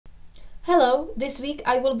Hello, this week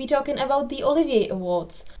I will be talking about the Olivier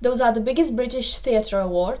Awards. Those are the biggest British theatre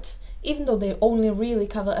awards, even though they only really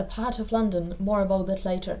cover a part of London, more about that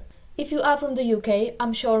later. If you are from the UK,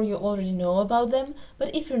 I'm sure you already know about them,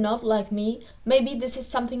 but if you're not like me, maybe this is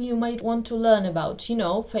something you might want to learn about. You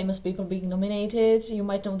know, famous people being nominated, you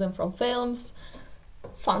might know them from films,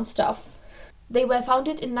 fun stuff. They were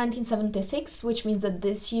founded in 1976, which means that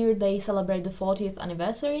this year they celebrate the 40th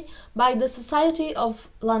anniversary, by the Society of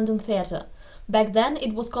London Theatre. Back then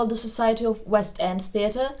it was called the Society of West End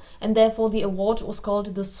Theatre, and therefore the award was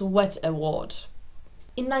called the Sweat Award.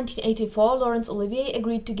 In 1984, Laurence Olivier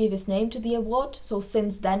agreed to give his name to the award, so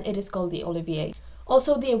since then it is called the Olivier.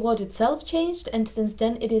 Also, the award itself changed, and since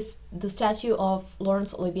then it is the statue of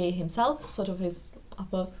Laurence Olivier himself, sort of his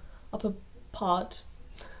upper part.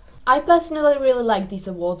 I personally really like these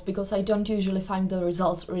awards because I don't usually find the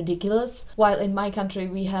results ridiculous, while in my country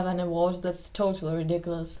we have an award that's totally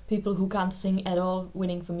ridiculous. People who can't sing at all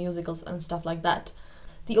winning for musicals and stuff like that.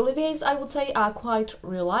 The Oliviers, I would say, are quite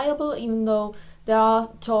reliable, even though there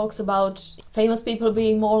are talks about famous people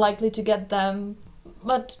being more likely to get them,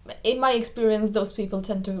 but in my experience those people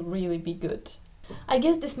tend to really be good. I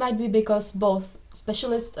guess this might be because both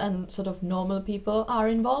specialists and sort of normal people are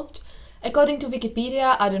involved. According to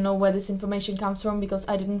Wikipedia, I don't know where this information comes from because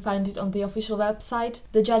I didn't find it on the official website,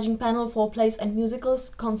 the judging panel for plays and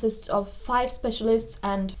musicals consists of 5 specialists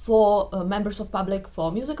and 4 members of public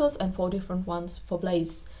for musicals and 4 different ones for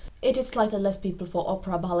plays. It is slightly less people for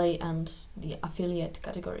opera, ballet and the affiliate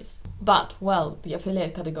categories. But, well, the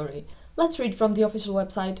affiliate category. Let's read from the official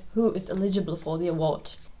website who is eligible for the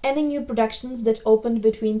award. Any new productions that opened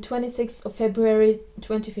between 26th of February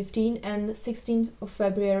 2015 and 16th of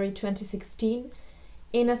February 2016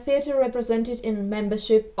 in a theatre represented in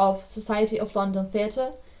membership of Society of London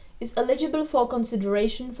Theatre is eligible for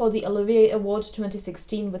consideration for the Olivier Award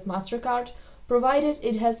 2016 with MasterCard, provided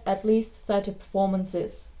it has at least 30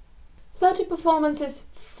 performances. 30 performances,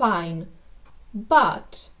 fine,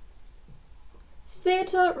 but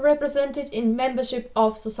theatre represented in membership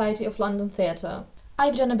of Society of London Theatre.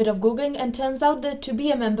 I've done a bit of googling and turns out that to be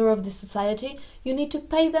a member of this society you need to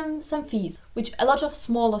pay them some fees, which a lot of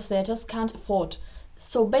smaller theatres can't afford.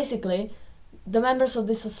 So basically, the members of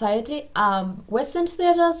this society are West End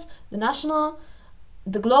theatres, the National,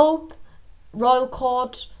 the Globe, Royal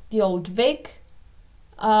Court, the Old Vic,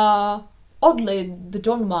 oddly the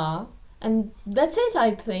Donmar, and that's it,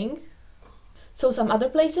 I think. So some other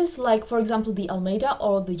places, like for example the Almeida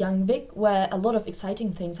or the Young Vic, where a lot of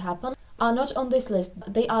exciting things happen, are not on this list.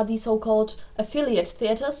 They are the so-called affiliate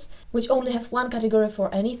theatres, which only have one category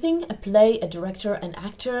for anything, a play, a director, an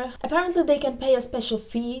actor. Apparently they can pay a special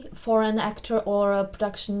fee for an actor or a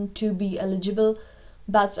production to be eligible,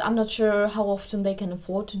 but I'm not sure how often they can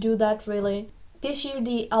afford to do that, really. This year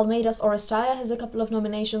the Almeida's Oresteia has a couple of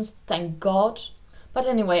nominations, thank God. But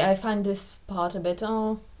anyway, I find this part a bit,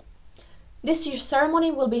 This year's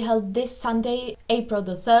ceremony will be held this Sunday, April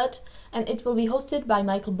the 3rd, and it will be hosted by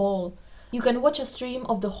Michael Ball. You can watch a stream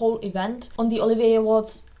of the whole event on the Olivier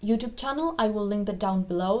Awards YouTube channel, I will link that down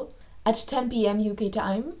below, at 10 PM UK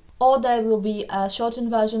time, or there will be a shortened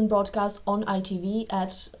version broadcast on ITV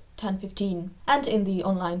at 10:15, and in the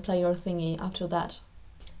online player thingy after that.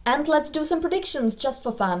 And let's do some predictions, just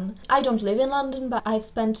for fun. I don't live in London, but I've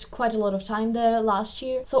spent quite a lot of time there last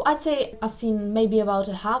year, so I'd say I've seen maybe about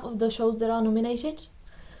a half of the shows that are nominated.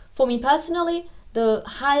 For me personally, the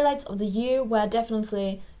highlights of the year were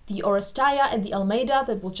definitely the Oresteia and the Almeida,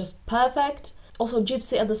 that was just perfect. Also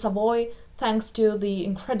Gypsy at the Savoy, thanks to the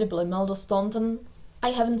incredible Imelda Staunton. I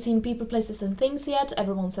haven't seen People, Places and Things yet,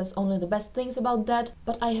 everyone says only the best things about that,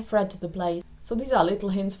 but I have read the plays. So these are little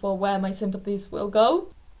hints for where my sympathies will go.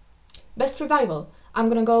 Best revival. I'm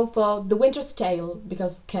gonna go for The Winter's Tale,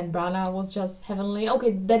 because Ken Branagh was just heavenly.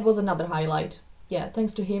 Okay, that was another highlight. Yeah,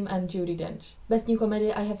 thanks to him and Judi Dench. Best New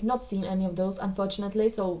Comedy, I have not seen any of those, unfortunately,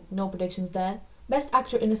 so no predictions there. Best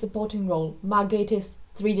Actor in a Supporting Role. Mark Gatiss,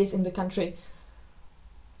 3 Days in the Country.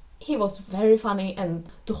 He was very funny and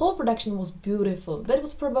the whole production was beautiful. That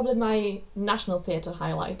was probably my National Theatre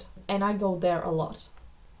highlight, and I go there a lot.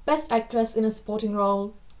 Best Actress in a Supporting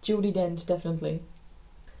Role. Judi Dench, definitely.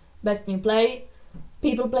 Best New Play,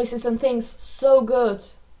 People, Places and Things, so good.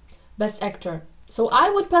 Best Actor. So I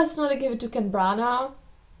would personally give it to Ken Branagh,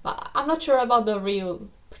 but I'm not sure about the real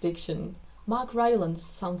prediction. Mark Rylance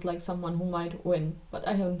sounds like someone who might win, but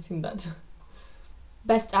I haven't seen that.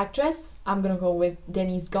 Best Actress, I'm gonna go with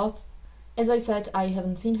Denise Gough. As I said, I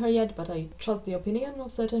haven't seen her yet, but I trust the opinion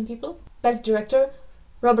of certain people. Best Director,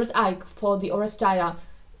 Robert Icke for the Oresteia.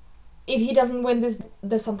 If he doesn't win this,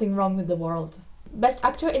 there's something wrong with the world. Best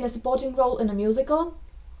Actor in a Supporting Role in a Musical,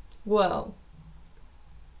 Well,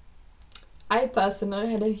 I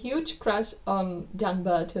personally had a huge crush on Dan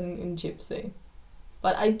Burton in Gypsy,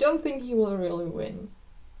 but I don't think he will really win.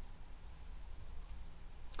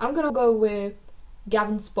 I'm gonna go with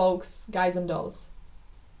Gavin Spokes' Guys and Dolls.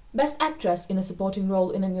 Best Actress in a Supporting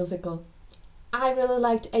Role in a Musical. I really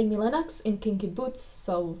liked Amy Lennox in Kinky Boots,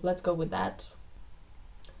 so let's go with that.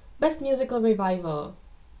 Best Musical Revival.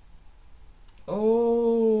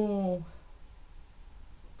 Oh.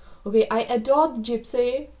 Okay, I adored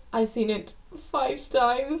Gypsy. I've seen it 5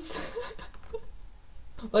 times.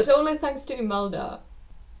 But only thanks to Imelda.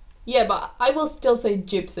 Yeah, but I will still say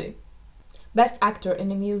Gypsy. Best Actor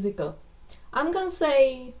in a Musical. I'm gonna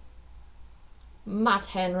say Matt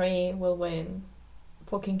Henry will win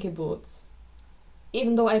for Kinky Boots.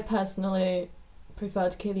 Even though I personally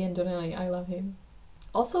preferred Killian Donnelly, I love him.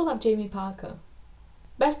 Also love Jamie Parker.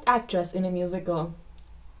 Best Actress in a Musical.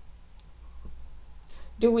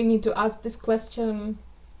 Do we need to ask this question?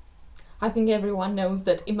 I think everyone knows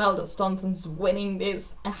that Imelda Staunton's winning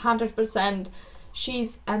this 100%.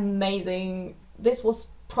 She's amazing. This was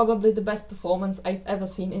probably the best performance I've ever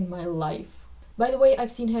seen in my life. By the way,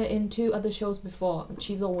 I've seen her in 2 other shows before, and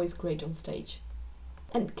she's always great on stage.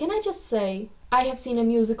 And can I just say, I have seen a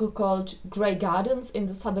musical called Grey Gardens in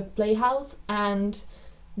the Southwark Playhouse, and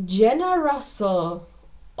Jenna Russell,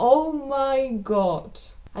 oh my god.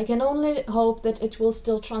 I can only hope that it will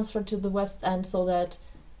still transfer to the West End so that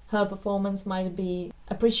her performance might be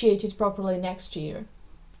appreciated properly next year.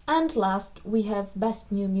 And last, we have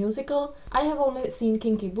Best New Musical. I have only seen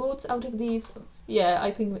Kinky Boots out of these. Yeah,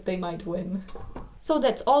 I think they might win. So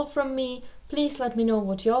that's all from me. Please let me know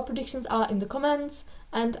what your predictions are in the comments,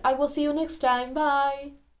 and I will see you next time.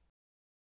 Bye!